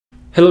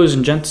Hello ladies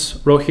and gents,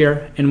 Ro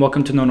here and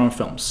welcome to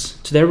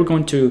NOandROfilms. Today we're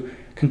going to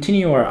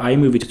continue our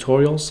iMovie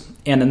tutorials,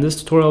 and in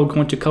this tutorial we're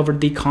going to cover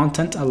the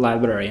content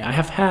library. I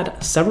have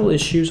had several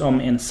issues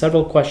and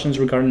several questions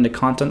regarding the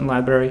content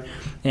library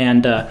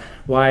and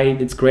why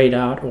it's grayed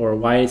out or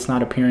why it's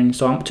not appearing.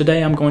 So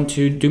today I'm going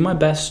to do my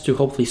best to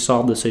hopefully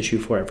solve this issue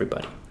for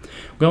everybody.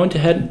 We're going to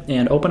head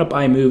and open up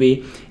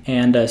iMovie,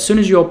 and as soon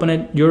as you open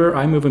it, your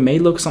iMovie may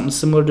look something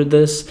similar to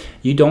this.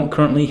 You don't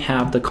currently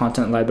have the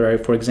content library,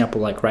 for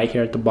example, like right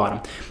here at the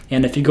bottom.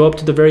 And if you go up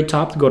to the very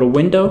top, go to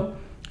Window,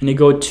 and you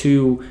go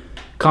to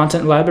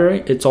Content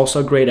Library, it's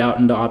also grayed out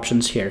in the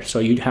options here. So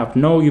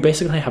you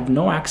basically have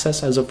no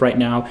access as of right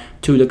now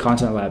to the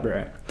content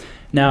library.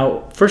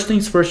 Now, first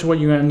things first, what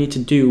you're going to need to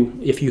do,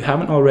 if you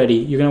haven't already,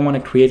 you're going to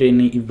want to create an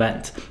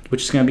event,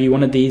 which is going to be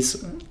one of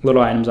these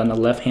little items on the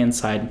left-hand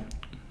side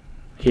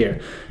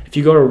here. If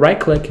you go to right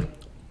click,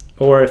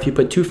 or if you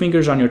put two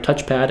fingers on your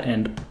touchpad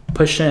and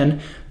push in,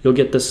 you'll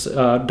get this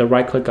the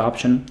right click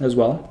option as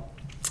well,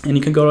 and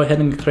you can go ahead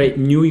and create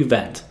new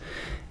event.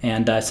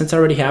 And since I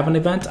already have an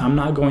event, I'm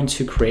not going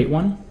to create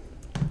one.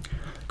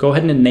 Go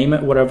ahead and name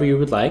it whatever you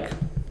would like,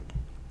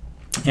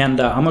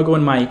 and I'm gonna go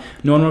in my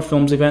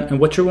NOandROfilms event,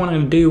 and what you're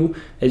wanting to do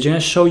is you're gonna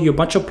show you a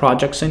bunch of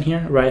projects in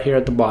here right here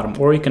at the bottom,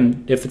 or you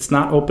can, if it's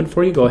not open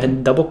for you, go ahead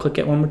and double click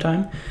it one more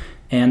time.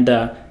 And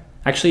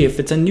actually, if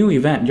it's a new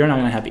event, you're not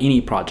going to have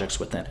any projects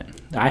within it.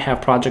 I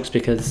have projects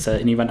because it's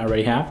an event I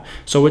already have.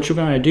 So what you're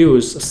going to do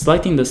is,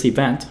 selecting this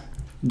event,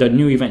 the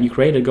new event you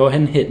created, go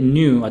ahead and hit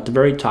New at the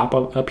very top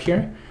up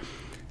here,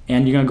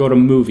 and you're going to go to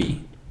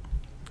Movie.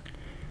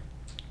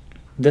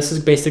 This is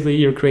basically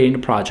you're creating a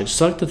project.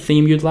 Select the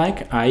theme you'd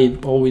like. I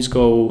always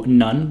go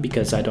none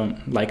because I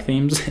don't like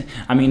themes.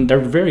 I mean, they're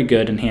very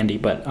good and handy,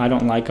 but I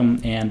don't like them,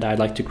 and I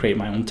like to create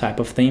my own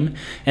type of theme.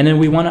 And then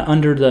we want it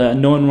under the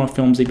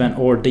NOandROfilms event,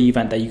 or the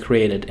event that you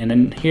created. And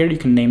then here you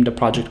can name the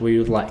project where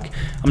you'd like.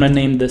 I'm going to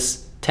name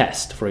this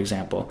Test, for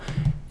example.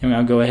 I'm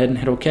going to go ahead and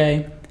hit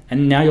OK.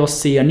 And now you'll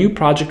see a new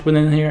project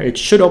within here. It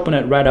should open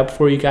it right up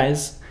for you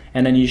guys.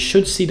 And then you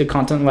should see the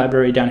content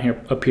library down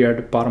here appear at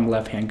the bottom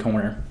left-hand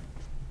corner.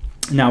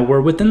 Now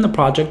we're within the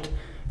project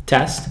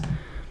Test,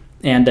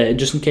 and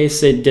just in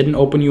case it didn't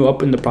open you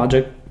up in the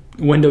project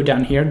window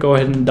down here, go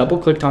ahead and double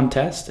click on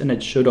Test and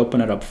it should open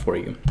it up for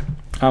you.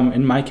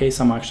 In my case,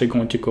 I'm actually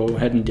going to go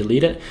ahead and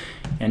delete it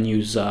and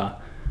use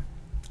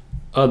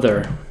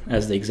Other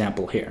as the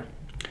example here.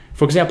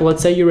 For example,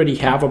 let's say you already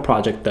have a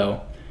project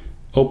though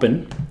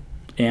open,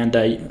 and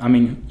I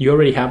mean, you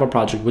already have a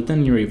project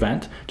within your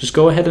event. Just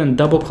go ahead and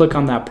double click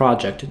on that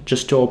project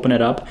just to open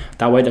it up.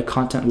 That way the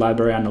content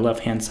library on the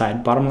left hand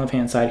side, bottom left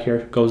hand side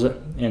here, goes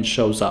and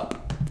shows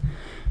up.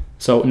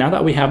 So now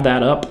that we have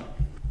that up,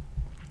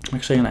 I'm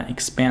actually going to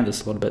expand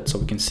this a little bit so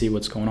we can see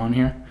what's going on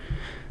here,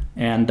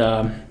 and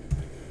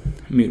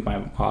mute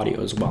my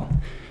audio as well.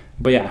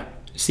 But yeah,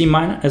 see,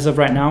 mine as of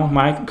right now,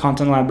 my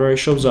content library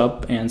shows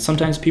up, and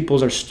sometimes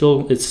people's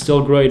it's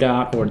still grayed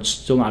out, or it's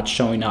still not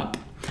showing up.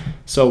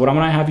 So what I'm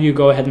going to have you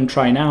go ahead and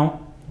try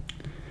now,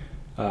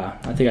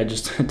 I think I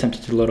just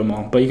attempted to load them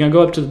all, but you're going to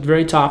go up to the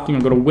very top, you're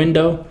going to go to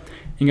Window,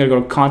 you're going to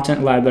go to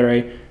Content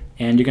Library,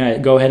 and you're going to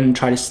go ahead and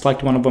try to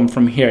select one of them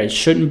from here. It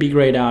shouldn't be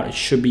grayed out, it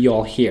should be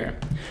all here.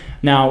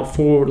 Now,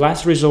 for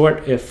last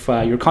resort, if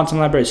your content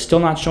library is still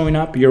not showing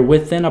up, you're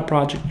within a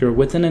project, you're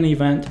within an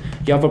event,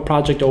 you have a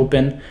project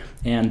open,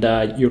 and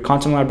your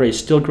content library is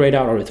still grayed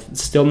out, or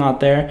it's still not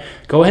there,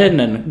 go ahead and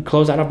then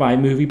close out of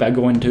iMovie by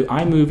going to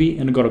iMovie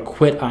and go to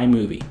Quit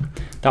iMovie.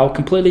 That will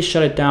completely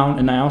shut it down,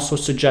 and I also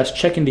suggest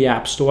checking the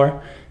App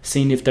Store,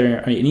 seeing if there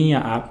are any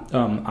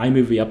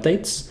iMovie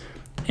updates,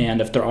 and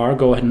if there are,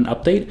 go ahead and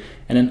update.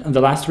 And then the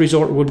last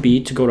resort would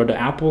be to go to the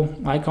Apple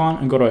icon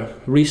and go to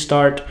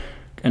Restart,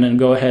 and then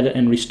go ahead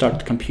and restart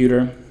the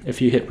computer.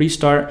 If you hit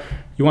Restart,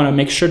 you want to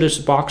make sure this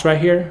box right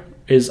here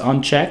is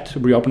unchecked.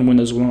 Reopen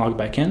Windows will log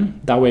back in.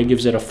 That way it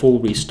gives it a full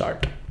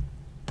restart.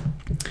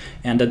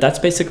 And that's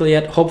basically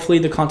it. Hopefully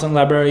the content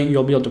library,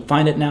 you'll be able to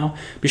find it now.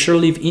 Be sure to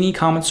leave any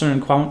comments in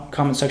the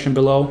comment section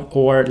below,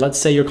 or let's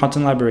say your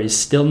content library is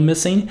still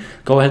missing,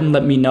 go ahead and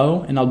let me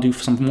know, and I'll do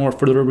some more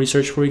further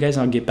research for you guys,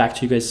 and I'll get back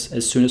to you guys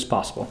as soon as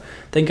possible.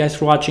 Thank you guys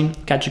for watching.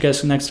 Catch you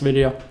guys in the next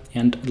video,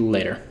 and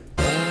later.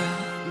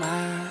 Let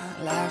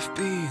my life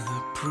be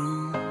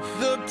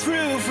the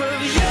proof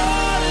of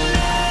your